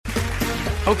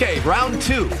Okay, round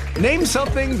two. Name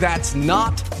something that's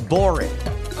not boring.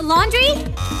 A laundry?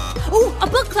 Ooh, a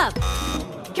book club.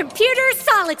 Computer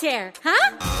solitaire,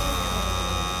 huh?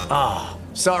 Ah,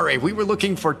 oh, sorry, we were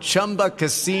looking for Chumba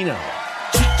Casino.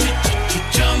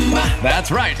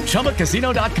 That's right,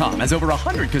 ChumbaCasino.com has over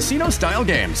 100 casino-style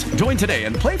games. Join today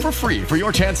and play for free for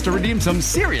your chance to redeem some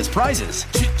serious prizes.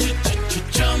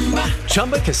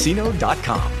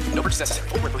 ChumbaCasino.com. No purchase necessary.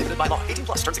 Void where prohibited by law. 18+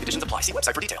 terms and conditions apply. See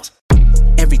website for details.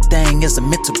 Everything is a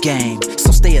mental game,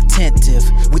 so stay attentive.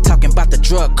 We're talking about the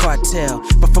drug cartel,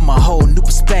 but from a whole new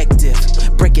perspective.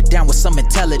 Break it down with some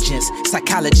intelligence,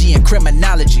 psychology and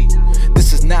criminology.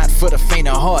 This is not for the faint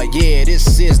of heart, yeah,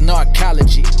 this is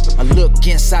narcology. A look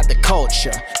inside the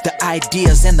culture, the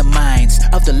ideas and the minds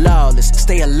of the lawless.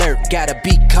 Stay alert, gotta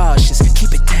be cautious.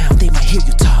 Keep it down, they might hear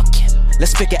you talking.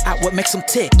 Let's figure out what makes them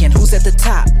tick and who's at the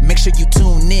top. Make sure you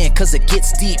tune in, cause it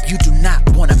gets deep. You do not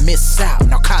wanna miss out.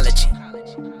 Narcology.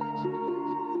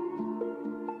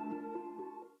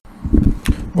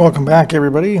 Welcome back,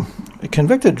 everybody. A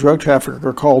convicted drug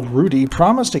trafficker called Rudy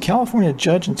promised a California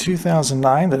judge in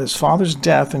 2009 that his father's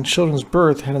death and children's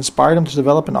birth had inspired him to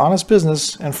develop an honest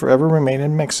business and forever remain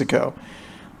in Mexico.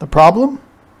 The problem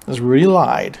is Rudy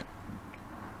lied.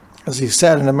 As he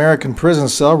sat in an American prison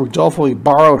cell, Rodolfo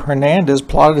Ibarra Hernandez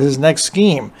plotted his next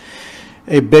scheme,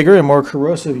 a bigger and more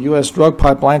corrosive U.S. drug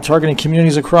pipeline targeting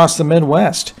communities across the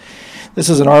Midwest. This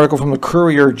is an article from the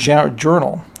Courier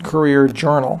Journal.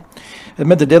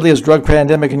 Amid the deadliest drug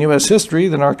pandemic in U.S. history,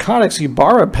 the narcotics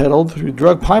Ibarra peddled through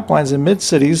drug pipelines in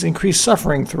mid-cities increased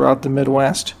suffering throughout the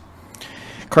Midwest.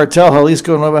 Cartel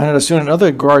Jalisco, Nueva Generación, and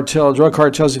other drug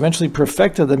cartels eventually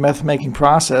perfected the meth-making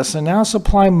process and now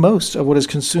supply most of what is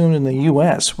consumed in the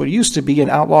U.S. What used to be an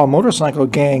outlaw motorcycle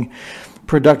gang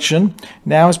production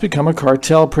now has become a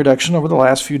cartel production over the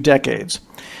last few decades.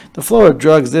 The flow of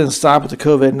drugs didn't stop with the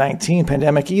COVID-19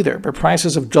 pandemic either, but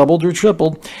prices have doubled or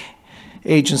tripled.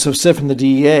 Agents of SIF and the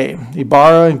DEA.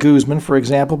 Ibarra and Guzman, for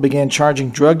example, began charging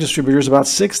drug distributors about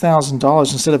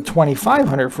 $6,000 instead of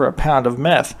 $2,500 for a pound of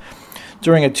meth.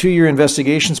 During a 2-year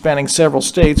investigation spanning several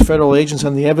states, federal agents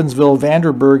in the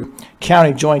Evansville-Vanderburgh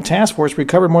County Joint Task Force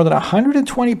recovered more than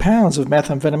 120 pounds of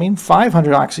methamphetamine,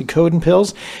 500 oxycodone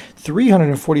pills,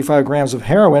 345 grams of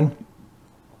heroin,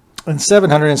 and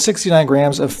 769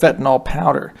 grams of fentanyl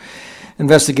powder.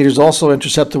 Investigators also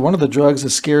intercepted one of the drugs that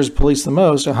scares police the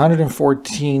most,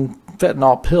 114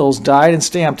 fentanyl pills dyed and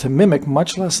stamped to mimic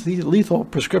much less lethal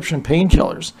prescription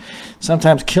painkillers,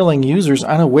 sometimes killing users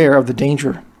unaware of the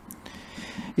danger.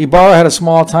 Ibarra was a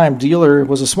small-time dealer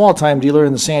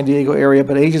in the San Diego area,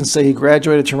 but agents say he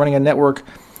graduated to running a network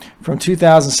from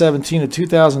 2017 to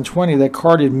 2020 that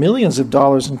carted millions of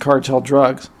dollars in cartel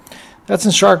drugs. That's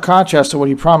in sharp contrast to what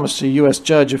he promised to a U.S.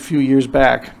 judge a few years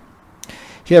back.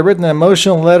 He had written an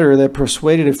emotional letter that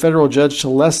persuaded a federal judge to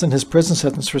lessen his prison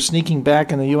sentence for sneaking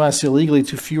back in the U.S. illegally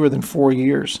to fewer than 4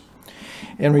 years.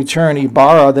 In return,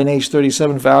 Ibarra, then age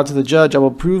 37, vowed to the judge, "I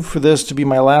will prove for this to be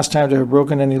my last time to have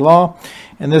broken any law,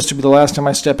 and this to be the last time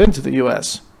I step into the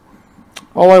U.S.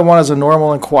 All I want is a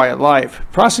normal and quiet life."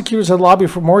 Prosecutors had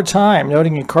lobbied for more time,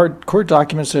 noting in court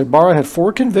documents that Ibarra had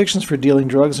 4 convictions for dealing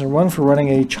drugs and 1 for running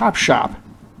a chop shop.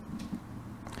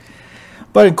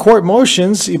 But in court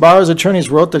motions, Ibarra's attorneys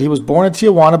wrote that he was born in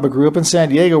Tijuana but grew up in San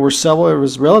Diego, where several of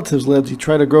his relatives lived. He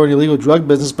tried to grow an illegal drug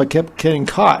business but kept getting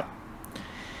caught.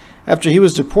 After he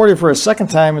was deported for a second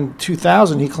time in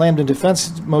 2000, he claimed in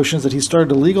defense motions that he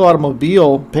started a legal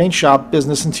automobile paint shop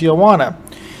business in Tijuana.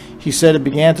 He said it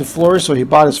began to flourish, so he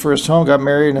bought his first home, got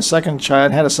married, and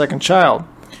had a second child.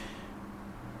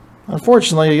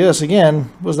 Unfortunately, this again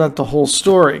was not the whole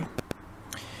story.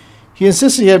 He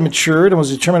insisted he had matured and was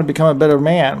determined to become a better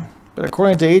man. But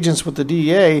according to agents with the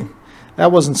DEA,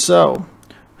 that wasn't so,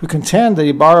 who contend that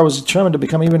Ibarra was determined to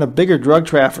become even a bigger drug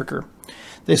trafficker.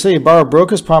 They say Ibarra broke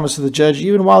his promise to the judge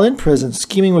even while in prison,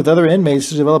 scheming with other inmates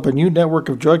to develop a new network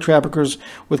of drug traffickers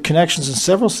with connections in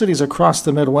several cities across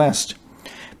the Midwest,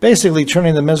 basically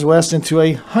turning the Midwest into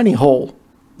a honey hole.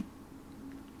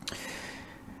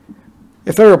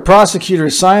 A federal prosecutor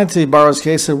assigned to Ibarra's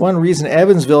case said one reason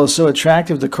Evansville is so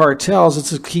attractive to cartels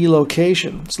is its key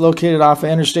location. It's located off of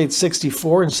Interstate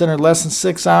 64 and centered less than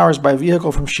 6 hours by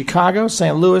vehicle from Chicago,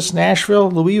 St. Louis, Nashville,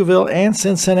 Louisville, and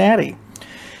Cincinnati.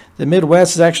 The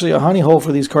Midwest is actually a honey hole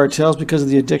for these cartels because of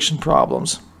the addiction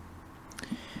problems.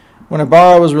 When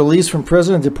Ibarra was released from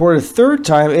prison and deported a third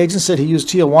time, agents said he used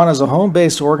Tijuana as a home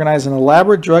base to organize an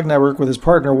elaborate drug network with his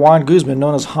partner Juan Guzman,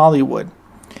 known as Hollywood.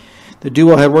 The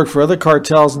duo had worked for other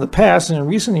cartels in the past and in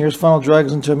recent years funneled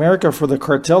drugs into America for the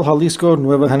Cartel Jalisco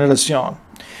Nueva Generación,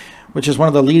 which is one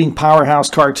of the leading powerhouse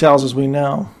cartels as we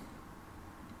know.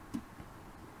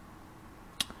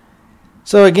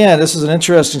 So again, this is an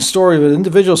interesting story of an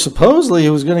individual supposedly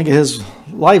who was going to get his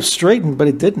life straightened, but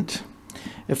he didn't.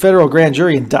 A federal grand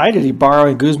jury indicted Ibarra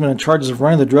and Guzman on charges of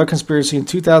running the drug conspiracy in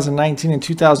 2019 and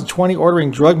 2020,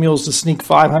 ordering drug mules to sneak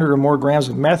 500 or more grams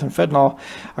of meth and fentanyl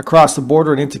across the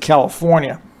border and into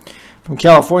California. From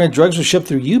California, drugs were shipped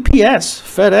through UPS,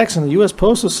 FedEx, and the U.S.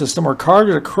 Postal System, or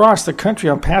carted across the country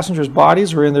on passengers'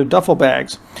 bodies or in their duffel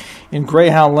bags in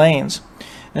Greyhound lanes.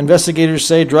 Investigators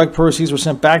say drug proceeds were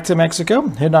sent back to Mexico,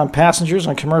 hidden on passengers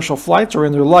on commercial flights or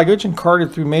in their luggage, and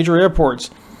carted through major airports.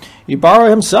 Ibarra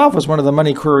himself was one of the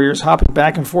money couriers hopping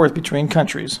back and forth between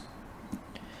countries.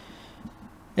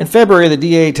 In February, the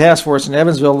DEA task force in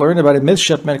Evansville learned about a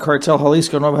meth-shipment Cartel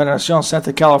Jalisco Nueva Generacion sent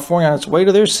to California on its way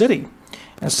to their city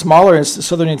and smaller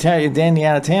southern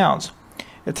Indiana towns.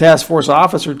 A task force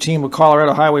officer team with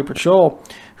Colorado Highway Patrol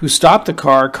who stopped the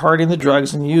car carting the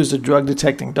drugs and used a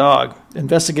drug-detecting dog.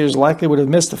 Investigators likely would have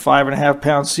missed the 5.5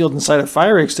 pounds sealed inside a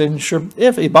fire extinguisher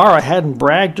if Ibarra hadn't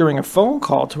bragged during a phone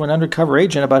call to an undercover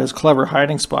agent about his clever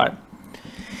hiding spot.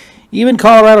 Even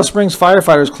Colorado Springs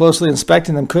firefighters closely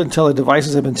inspecting them couldn't tell the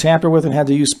devices had been tampered with and had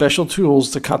to use special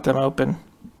tools to cut them open.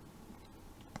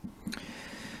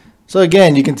 So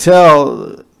again, you can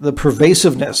tell the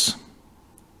pervasiveness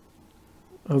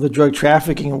of the drug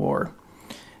trafficking war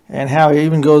and how it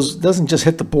even doesn't just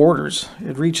hit the borders.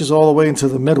 It reaches all the way into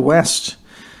the Midwest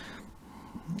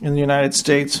in the United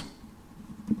States.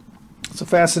 It's a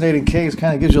fascinating case,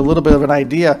 kind of gives you a little bit of an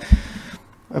idea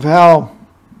of how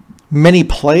many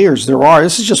players there are.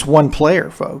 This is just one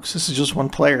player, folks. This is just one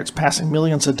player. It's passing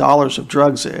millions of dollars of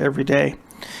drugs every day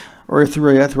or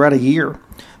throughout a year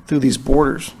through these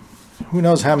borders. Who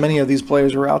knows how many of these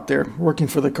players are out there working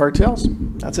for the cartels?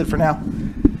 That's it for now.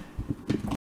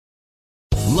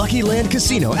 Lucky Land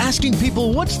Casino, asking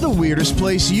people, what's the weirdest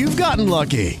place you've gotten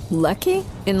lucky? Lucky?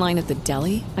 In line at the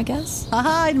deli, I guess?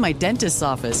 Aha, in my dentist's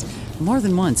office. More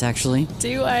than once, actually.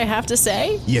 Do I have to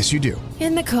say? Yes, you do.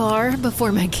 In the car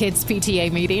before my kids'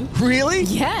 PTA meeting. Really?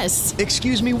 Yes.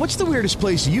 Excuse me, what's the weirdest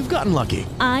place you've gotten lucky?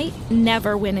 I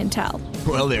never win and tell.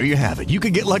 Well, there you have it. You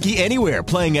can get lucky anywhere,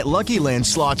 playing at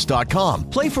LuckyLandSlots.com.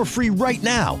 Play for free right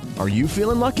now. Are you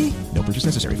feeling lucky? No purchase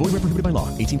necessary. Void where prohibited by law.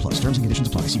 18+. Terms and conditions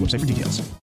apply. See website for details.